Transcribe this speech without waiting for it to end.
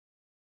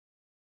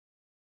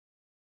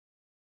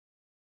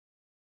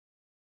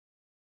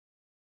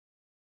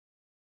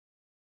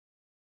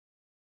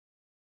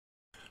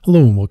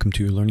Hello and welcome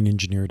to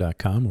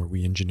LearningEngineer.com, where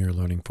we engineer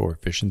learning for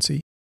efficiency.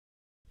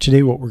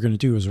 Today what we're going to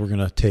do is we're going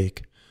to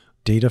take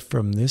data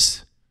from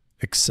this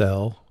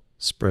Excel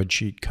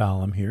spreadsheet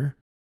column here,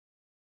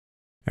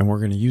 and we're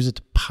going to use it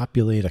to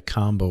populate a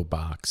combo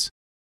box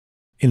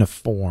in a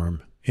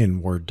form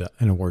in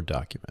a Word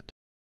document.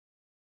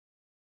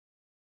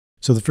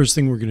 So the first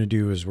thing we're going to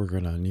do is we're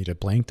going to need a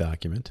blank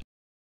document.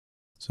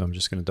 So I'm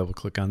just going to double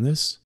click on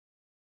this.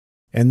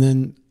 And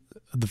then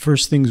the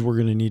first things we're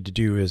going to need to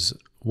do is,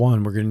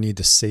 one, we're going to need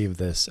to save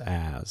this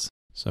as.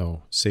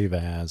 So save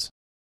as.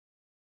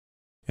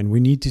 And we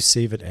need to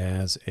save it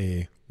as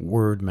a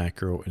Word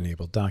macro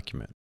enabled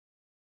document.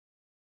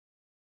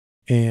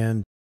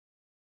 And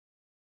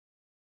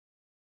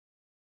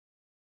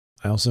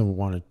I also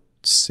want to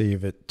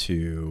save it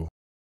to,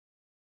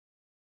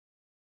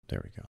 there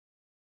we go.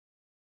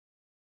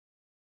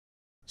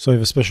 So I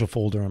have a special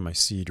folder on my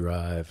C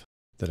drive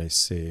that I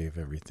save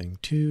everything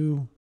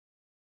to.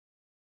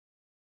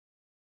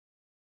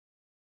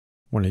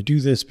 When I do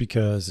this,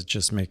 because it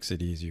just makes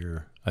it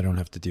easier, I don't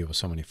have to deal with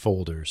so many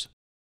folders.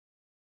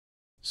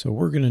 So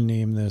we're going to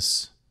name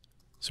this.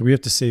 So we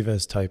have to save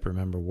as type,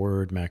 remember,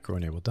 Word macro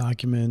enabled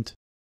document.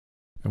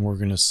 And we're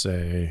going to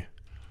say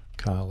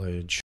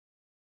college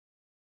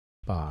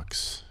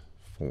box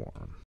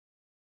form.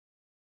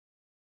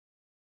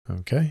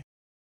 Okay.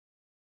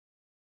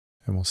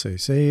 And we'll say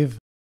save.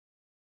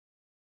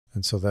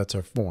 And so that's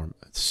our form.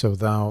 So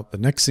now the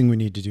next thing we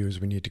need to do is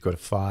we need to go to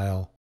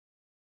File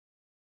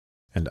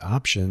and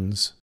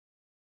Options,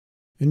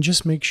 and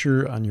just make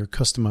sure on your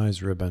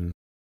Customize ribbon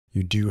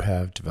you do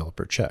have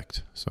Developer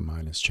checked. So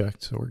mine is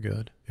checked, so we're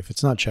good. If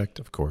it's not checked,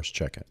 of course,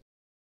 check it.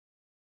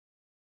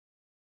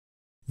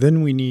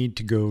 Then we need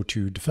to go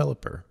to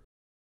Developer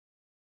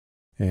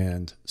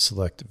and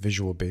select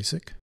Visual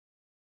Basic.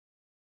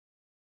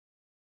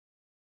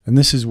 And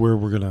this is where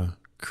we're going to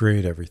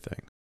create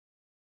everything.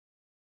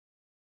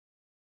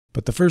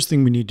 But the first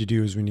thing we need to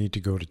do is we need to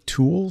go to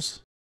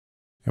Tools,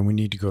 and we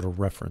need to go to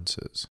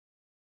References.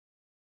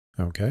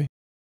 Okay.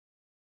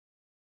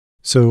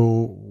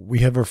 So we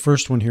have our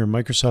first one here,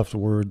 Microsoft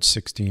Word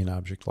 16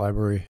 Object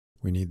Library.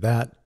 We need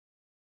that.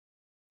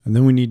 And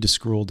then we need to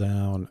scroll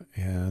down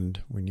and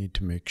we need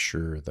to make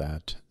sure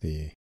that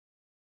the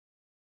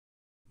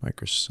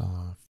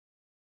Microsoft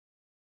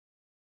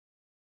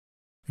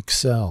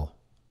Excel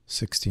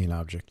 16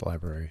 Object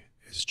Library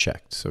is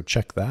checked. So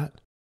check that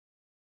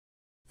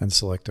and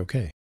select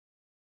OK.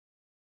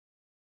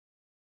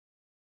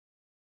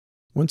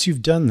 Once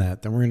you've done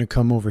that, then we're going to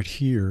come over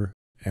here,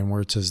 and where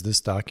it says this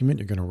document,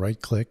 you're going to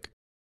right click.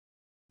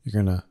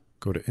 You're going to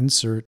go to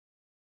Insert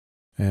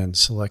and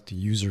select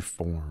User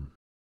Form.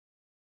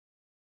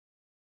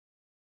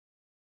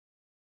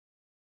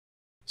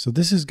 So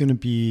this is going to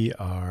be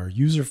our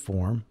user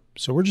form.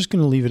 So we're just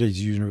going to leave it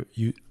as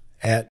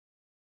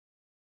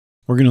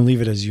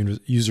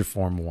user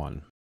form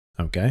 1.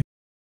 Okay.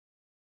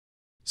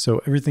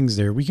 So everything's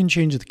there. We can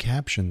change the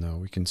caption though.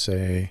 We can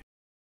say,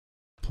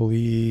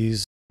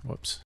 please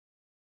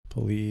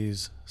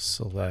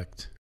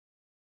select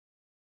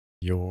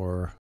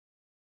your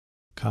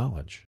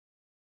college.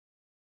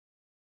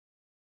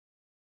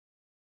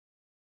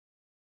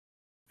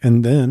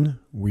 And then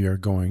we are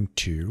going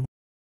to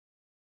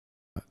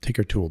take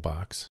our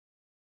toolbox.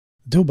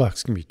 The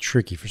toolbox can be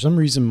tricky. For some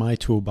reason, my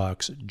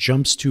toolbox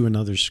jumps to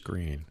another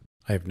screen.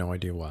 I have no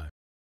idea why.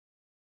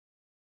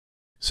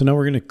 So now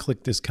we're going to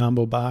click this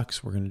combo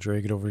box. We're going to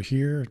drag it over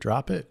here,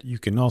 drop it. You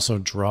can also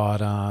draw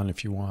it on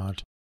if you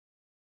want.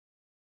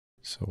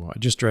 So I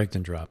just dragged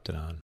and dropped it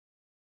on.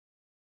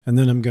 And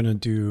then I'm going to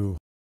do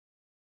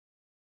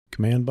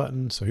command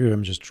button. So here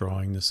I'm just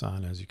drawing this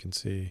on, as you can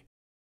see.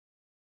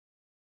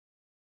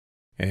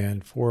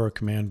 And for a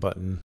command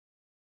button,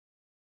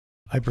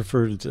 I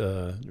prefer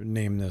to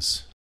name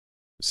this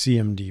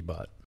CMD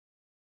but.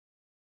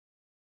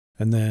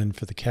 And then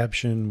for the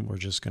caption, we're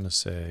just going to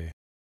say,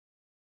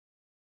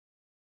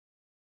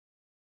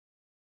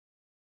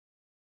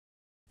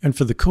 and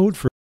for the code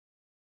for,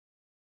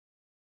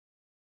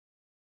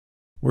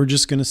 we're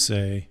just going to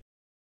say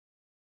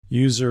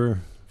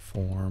user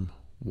form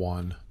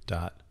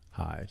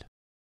 1.hide.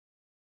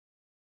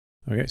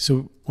 Okay,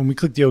 so when we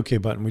click the OK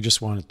button, we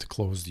just want it to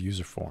close the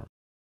user form.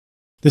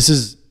 This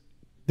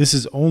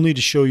is only to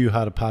show you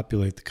how to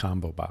populate the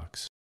combo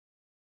box.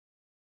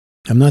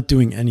 I'm not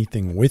doing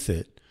anything with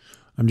it.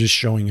 I'm just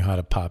showing you how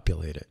to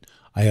populate it.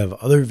 I have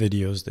other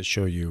videos that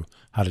show you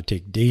how to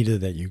take data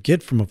that you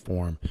get from a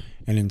form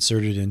and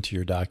insert it into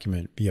your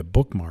document via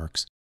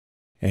bookmarks.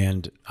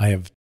 And I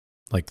have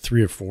like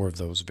 3 or 4 of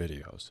those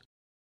videos.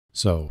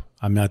 So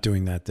I'm not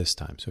doing that this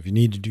time. So if you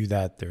need to do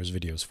that, there's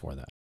videos for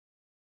that.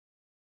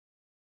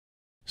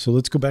 So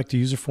let's go back to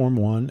user form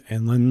 1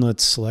 and then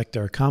let's select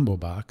our combo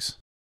box.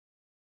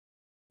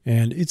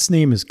 And its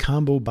name is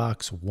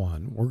ComboBox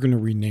 1. We're going to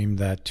rename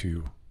that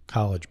to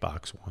College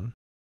Box 1.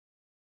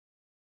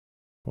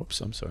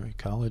 Whoops, I'm sorry,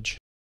 College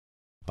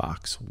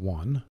Box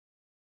 1.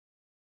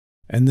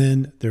 And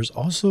then there's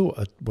also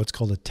what's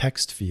called a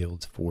text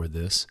field for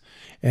this.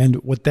 And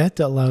what that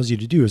allows you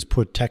to do is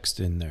put text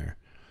in there.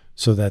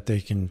 so that they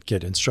can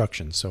get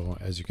instructions. So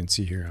as you can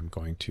see here, I'm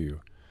going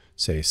to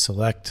say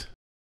select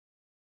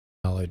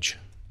knowledge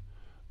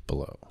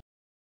below.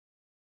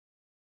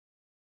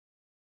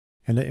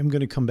 And I am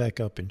going to come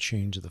back up and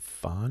change the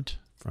font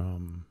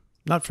from,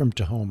 not from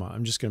Tahoma,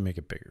 I'm just going to make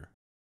it bigger.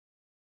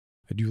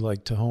 I do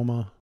like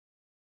Tahoma,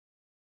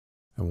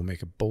 and we'll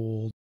make it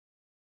bold,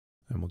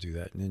 and we'll do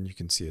that. And then you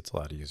can see it's a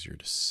lot easier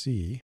to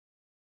see.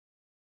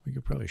 We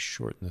could probably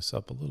shorten this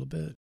up a little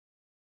bit.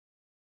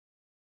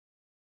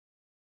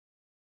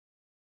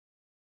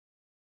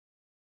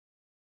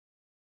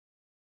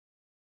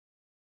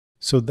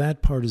 So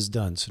that part is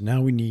done. So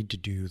now we need to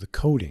do the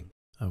coding,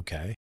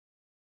 okay?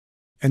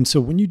 And so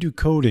when you do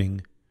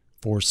coding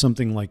for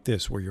something like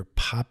this, where you're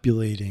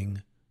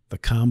populating the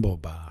combo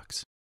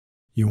box,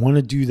 you want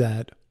to do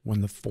that when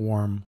the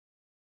form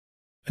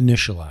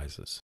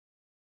initializes.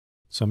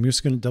 So I'm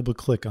just going to double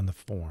click on the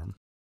form.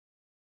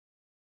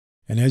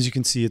 And as you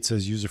can see, it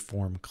says user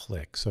form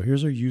click. So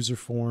here's our user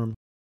form,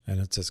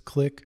 and it says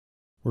click.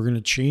 We're going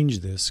to change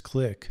this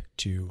click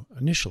to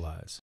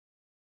initialize,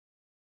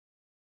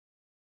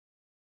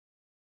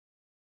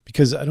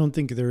 because I don't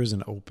think there is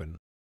an open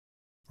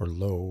or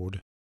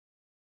load.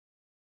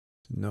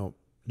 Nope.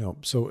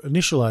 So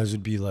initialize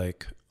would be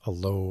like a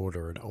load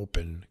or an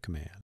open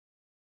command.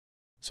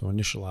 So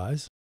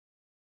initialize.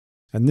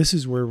 And this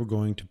is where we're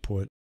going to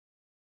put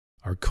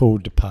our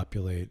code to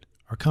populate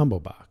our combo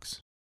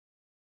box.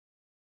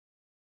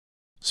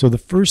 So the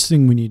first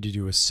thing we need to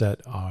do is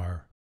set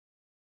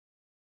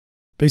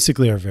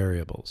basically our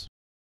variables,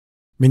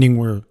 meaning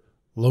we're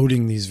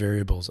loading these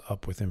variables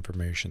up with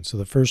information. So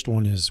the first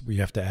one is we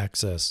have to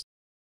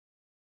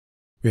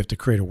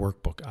create a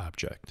workbook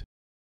object.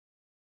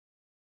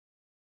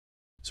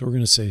 So we're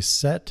going to say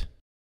set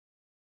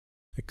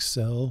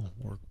Excel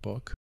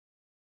workbook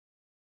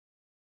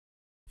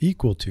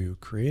equal to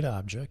create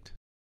object.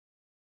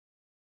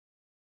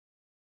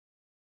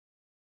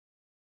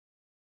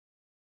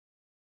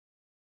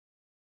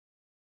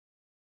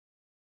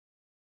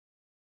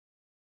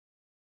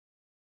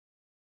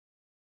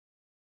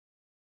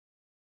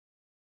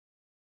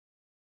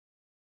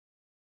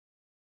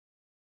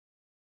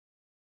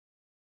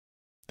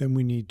 Then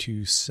we need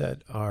to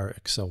set our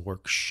Excel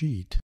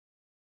worksheet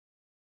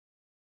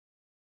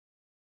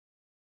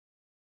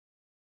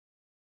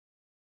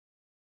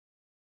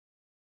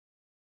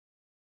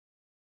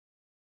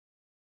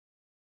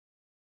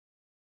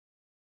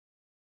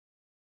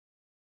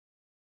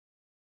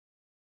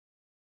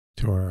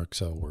to our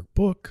Excel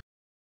workbook,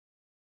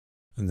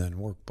 and then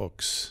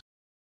workbooks.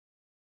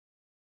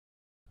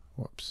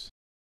 Whoops.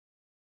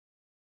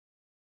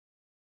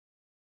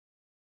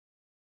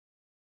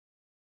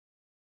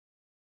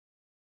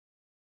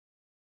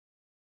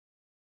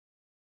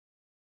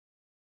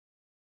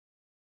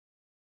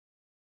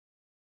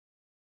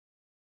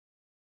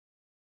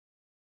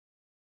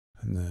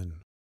 And then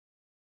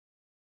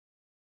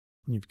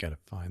you've got to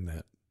find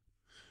that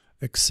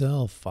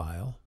Excel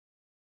file.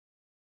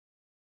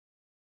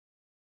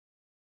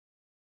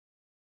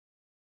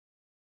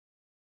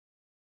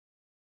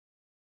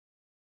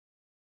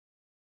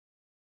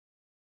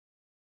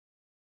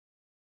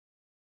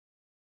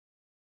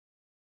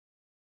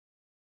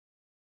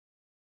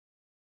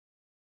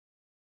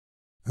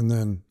 And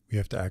then we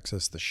have to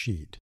access the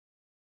sheet.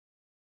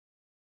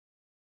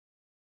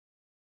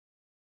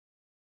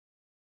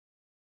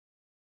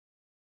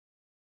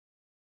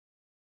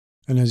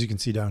 And as you can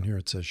see down here,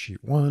 it says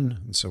sheet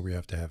 1, and so we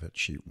have to have it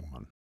sheet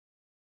 1.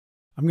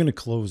 I'm going to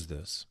close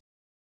this,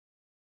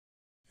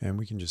 and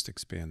we can just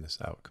expand this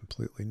out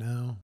completely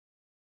now.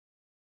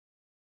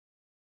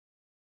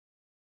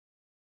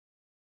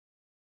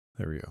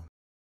 There we go.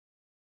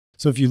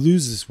 So if you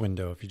lose this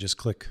window, if you just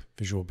click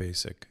Visual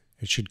Basic,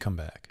 it should come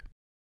back.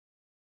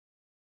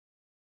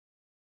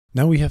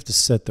 Now we have to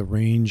set the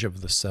range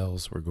of the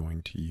cells we're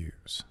going to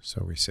use.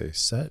 So we say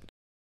set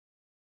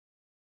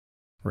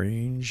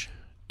range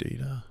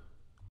data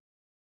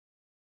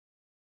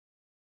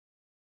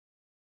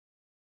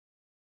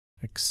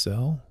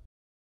Excel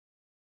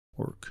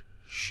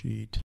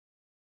worksheet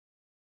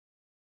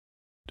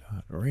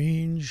dot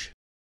range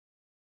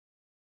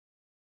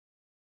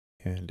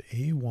and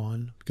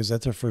A1, because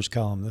that's our first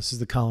column. This is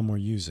the column we're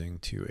using,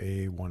 to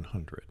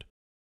A100.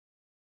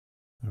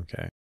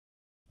 Okay.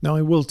 Now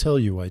I will tell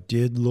you, I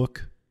did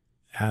look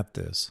at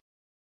this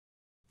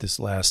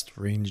last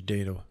range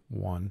data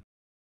one,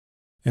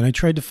 and I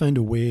tried to find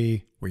a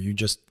way where you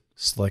just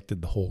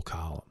selected the whole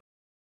column.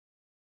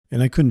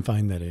 And I couldn't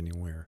find that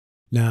anywhere.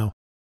 Now,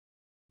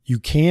 you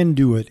can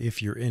do it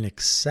if you're in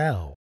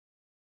Excel,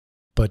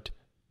 but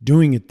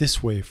doing it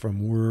this way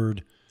from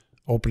Word,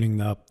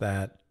 opening up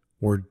that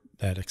Word,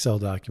 that Excel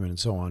document and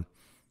so on,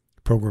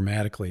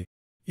 programmatically,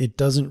 it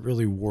doesn't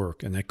really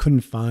work. And I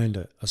couldn't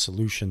find a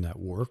solution that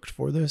worked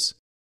for this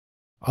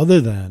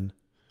other than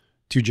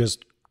to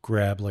just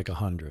grab like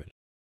 100.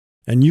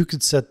 And you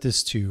could set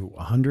this to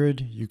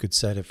 100. You could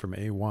set it from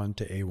A1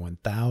 to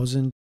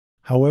A1000,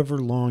 however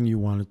long you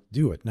want to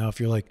do it. Now, if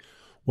you're like,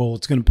 well,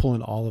 it's going to pull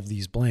in all of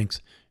these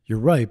blanks, you're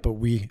right, but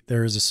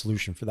there is a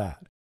solution for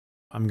that.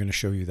 I'm going to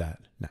show you that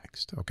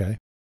next, okay?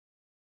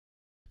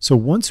 So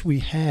once we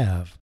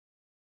have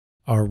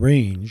our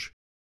range,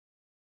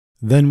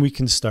 then we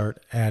can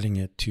start adding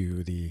it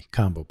to the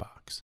combo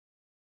box.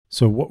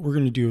 So what we're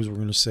going to do is we're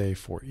going to say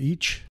for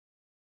each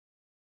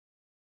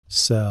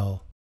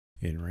cell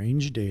in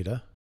range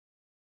data,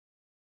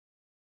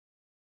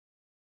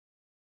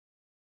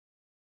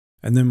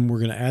 and then we're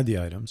going to add the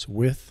items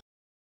with,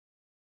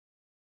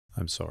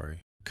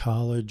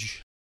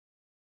 college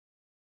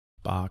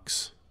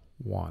box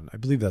 1. I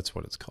believe that's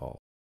what it's called.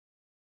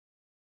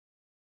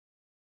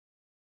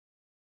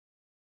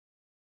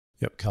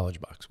 Yep, college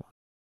box 1.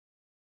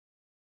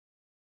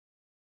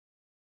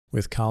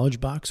 With college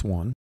box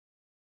 1.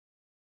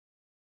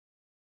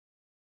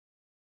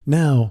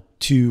 Now,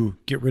 to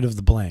get rid of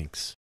the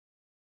blanks,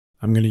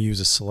 I'm going to use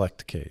a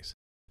select case.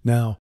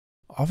 Now,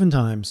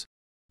 oftentimes,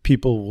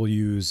 people will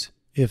use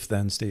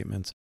if-then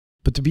statements,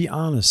 but to be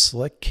honest,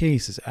 select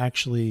case is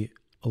actually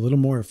a little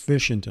more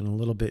efficient and a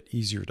little bit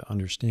easier to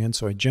understand,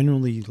 so I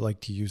generally like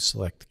to use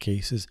select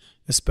cases,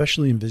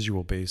 especially in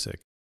Visual Basic.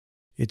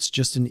 It's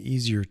just an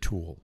easier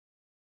tool,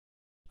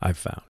 I've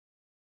found.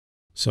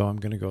 So I'm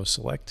going to go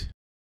select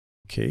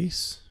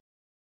case,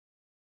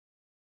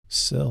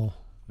 cell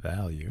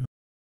value,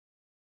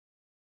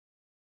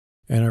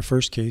 and our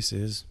first case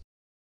is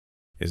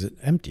it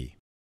empty?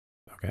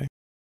 Okay.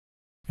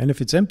 And if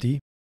it's empty,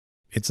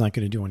 it's not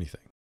going to do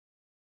anything.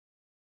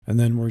 And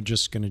then we're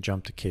just going to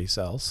jump to case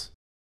else.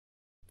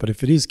 But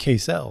if it is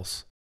case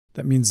else,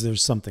 that means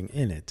there's something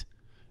in it.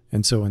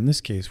 And so in this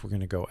case, we're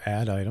going to go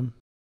add item.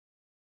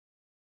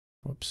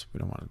 Whoops, we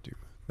don't want to do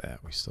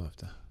that. We still have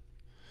to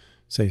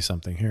say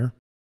something here.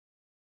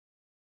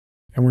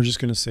 And we're just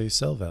going to say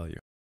cell value.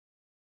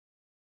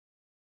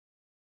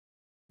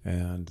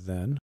 And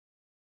then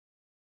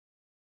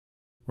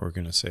we're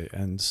going to say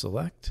end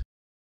select.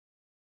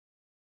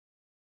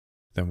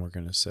 Then we're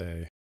going to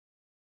say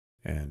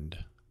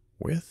end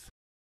with.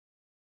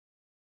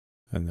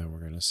 And then we're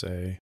going to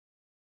say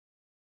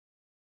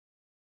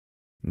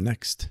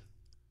next.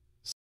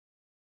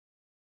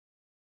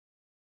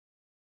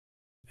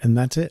 And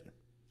that's it.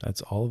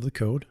 That's all of the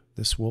code.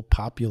 This will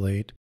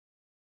populate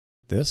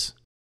this.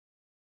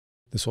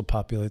 This will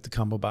populate the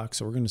combo box.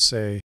 So we're going to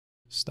say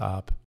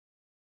stop.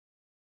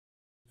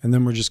 And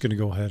then we're just going to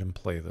go ahead and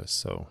play this.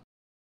 So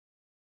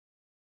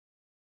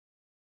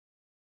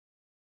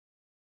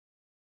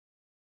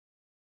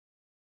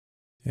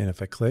and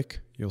if I click,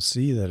 you'll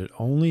see that it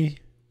only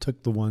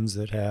took the ones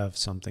that have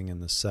something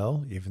in the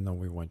cell, even though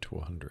we went to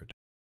 100.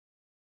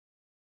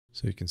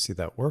 So you can see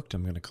that worked.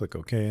 I'm going to click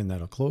OK, and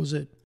that'll close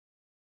it.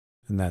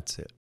 And that's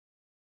it.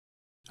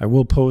 I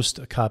will post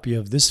a copy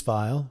of this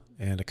file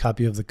and a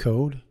copy of the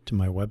code to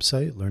my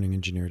website,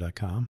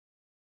 LearningEngineer.com.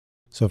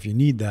 So if you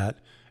need that,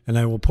 and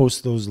I will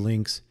post those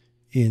links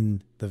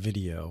in the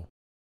video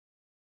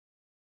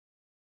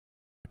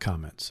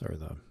comments or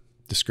the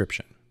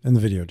description, in the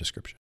video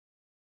description.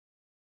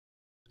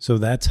 So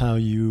that's how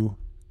you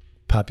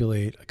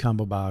populate a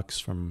combo box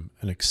from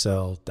an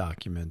Excel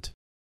document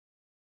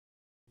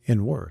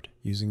in Word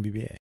using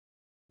VBA.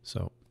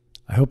 So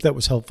I hope that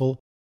was helpful.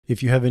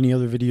 If you have any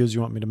other videos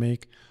you want me to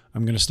make,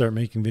 I'm going to start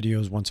making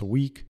videos once a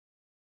week.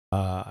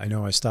 I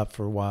know I stopped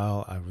for a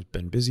while. I've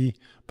been busy,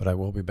 but I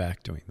will be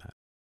back doing that.